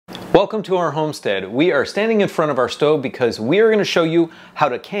Welcome to our homestead. We are standing in front of our stove because we are going to show you how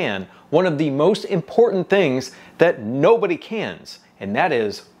to can one of the most important things that nobody cans, and that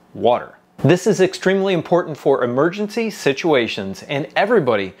is water. This is extremely important for emergency situations, and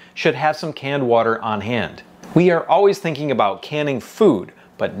everybody should have some canned water on hand. We are always thinking about canning food,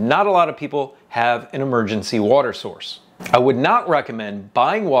 but not a lot of people have an emergency water source. I would not recommend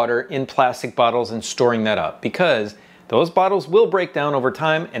buying water in plastic bottles and storing that up because those bottles will break down over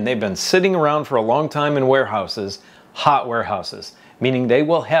time, and they've been sitting around for a long time in warehouses, hot warehouses, meaning they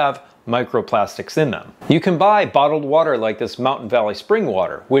will have microplastics in them. You can buy bottled water like this Mountain Valley spring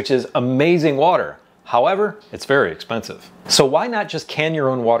water, which is amazing water. However, it's very expensive. So why not just can your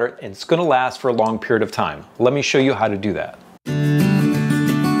own water, and it's going to last for a long period of time? Let me show you how to do that.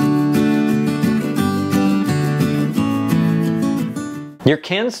 Your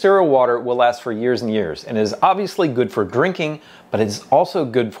canned sterile water will last for years and years and is obviously good for drinking, but it is also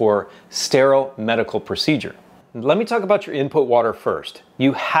good for sterile medical procedure. Let me talk about your input water first.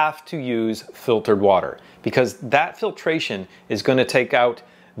 You have to use filtered water because that filtration is going to take out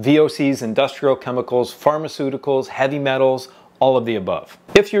VOCs, industrial chemicals, pharmaceuticals, heavy metals, all of the above.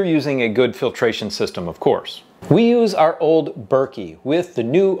 If you're using a good filtration system, of course. We use our old Berkey with the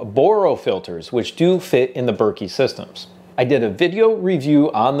new Boro filters, which do fit in the Berkey systems. I did a video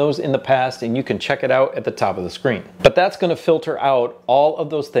review on those in the past, and you can check it out at the top of the screen. But that's going to filter out all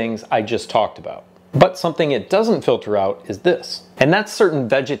of those things I just talked about. But something it doesn't filter out is this. And that's certain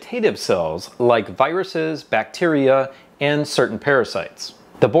vegetative cells like viruses, bacteria, and certain parasites.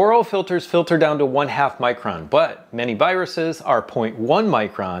 The Boro filters filter down to 1/2 micron, but many viruses are 0.1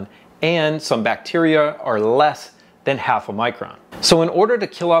 micron, and some bacteria are less than 1/2 micron. So in order to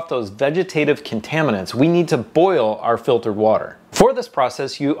kill off those vegetative contaminants, we need to boil our filtered water. For this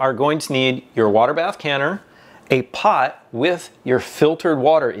process, you are going to need your water bath canner, a pot with your filtered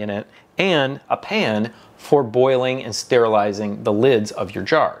water in it, and a pan for boiling and sterilizing the lids of your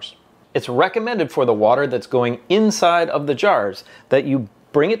jars. It's recommended for the water that's going inside of the jars that you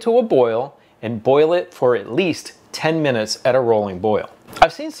bring it to a boil and boil it for at least 10 minutes at a rolling boil.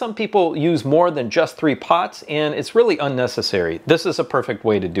 I've seen some people use more than just 3 pots, and it's really unnecessary. This is a perfect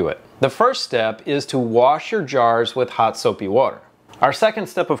way to do it. The first step is to wash your jars with hot soapy water. Our second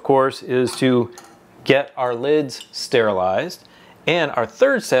step, of course, is to get our lids sterilized. And our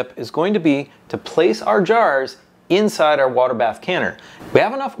third step is going to be to place our jars inside our water bath canner. We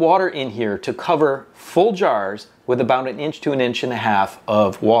have enough water in here to cover full jars with about 1 inch to 1.5 inches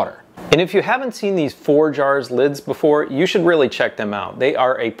of water. And if you haven't seen these 4 jars lids before, you should really check them out. They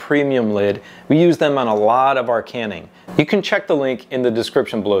are a premium lid. We use them on a lot of our canning. You can check the link in the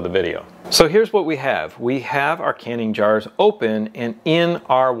description below the video. So here's what we have. We have our canning jars open, and in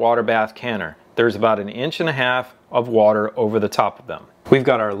our water bath canner, there's about 1.5 inches of water over the top of them. We've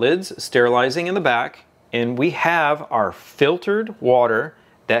got our lids sterilizing in the back, and we have our filtered water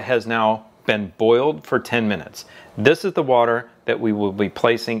that has now been boiled for 10 minutes. This is the water that we will be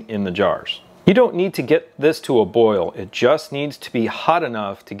placing in the jars. You don't need to get this to a boil. It just needs to be hot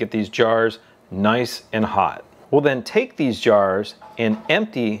enough to get these jars nice and hot. We'll then take these jars and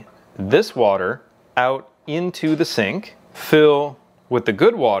empty this water out into the sink, fill with the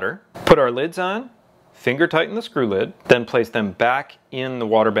good water, put our lids on, finger tighten the screw lid, then place them back in the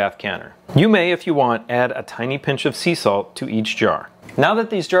water bath canner. You may, if you want, add a tiny pinch of sea salt to each jar. Now that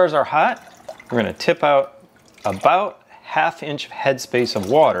these jars are hot, we're going to tip out about 1/2 inch headspace of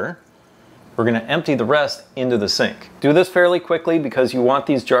water. We're going to empty the rest into the sink. Do this fairly quickly because you want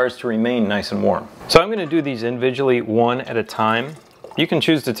these jars to remain nice and warm. So I'm going to do these individually one at a time. You can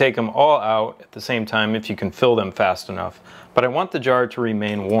choose to take them all out at the same time if you can fill them fast enough, but I want the jar to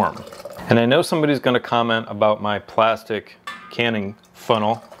remain warm. And I know somebody's going to comment about my plastic canning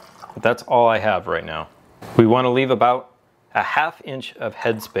funnel, but that's all I have right now. We want to leave about 1/2 inch of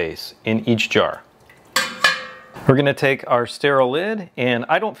headspace in each jar. We're going to take our sterile lid, and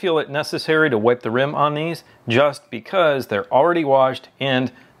I don't feel it necessary to wipe the rim on these just because they're already washed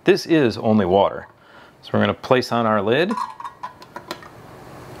and this is only water. So we're going to place on our lid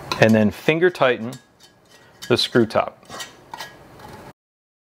and then finger tighten the screw top.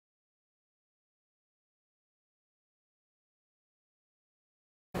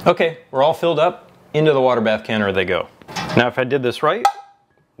 Okay, we're all filled up. Into the water bath canner they go. Now if I did this right,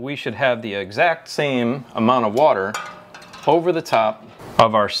 we should have the exact same amount of water over the top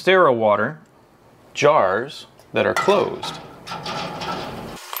of our sterile water jars that are closed.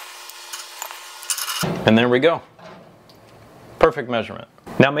 And there we go. Perfect measurement.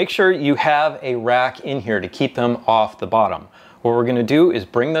 Now make sure you have a rack in here to keep them off the bottom. What we're gonna do is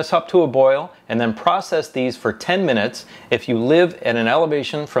bring this up to a boil and then process these for 10 minutes if you live at an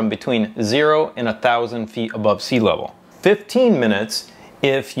elevation from between 0 and 1,000 feet above sea level. 15 minutes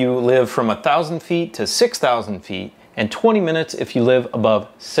if you live from 1,000 feet to 6,000 feet, and 20 minutes if you live above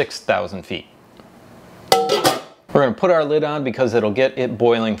 6,000 feet. We're gonna put our lid on because it'll get it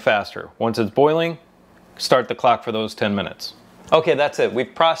boiling faster. Once it's boiling, start the clock for those 10 minutes. Okay, that's it.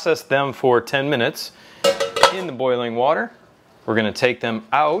 We've processed them for 10 minutes in the boiling water. We're gonna take them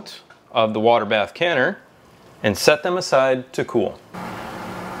out of the water bath canner and set them aside to cool.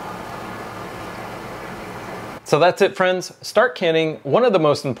 So that's it, friends. Start canning one of the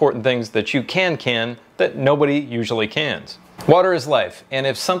most important things that you can that nobody usually cans. Water is life, and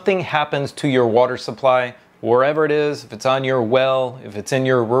if something happens to your water supply, wherever it is, if it's on your well, if it's in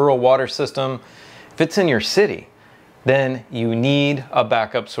your rural water system, if it's in your city, then you need a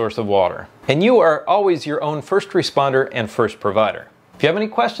backup source of water. And you are always your own first responder and first provider. If you have any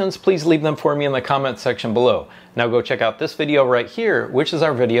questions, please leave them for me in the comment section below. Now go check out this video right here, which is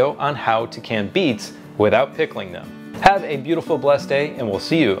our video on how to can beets without pickling them. Have a beautiful, blessed day, and we'll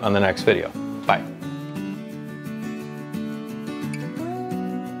see you on the next video.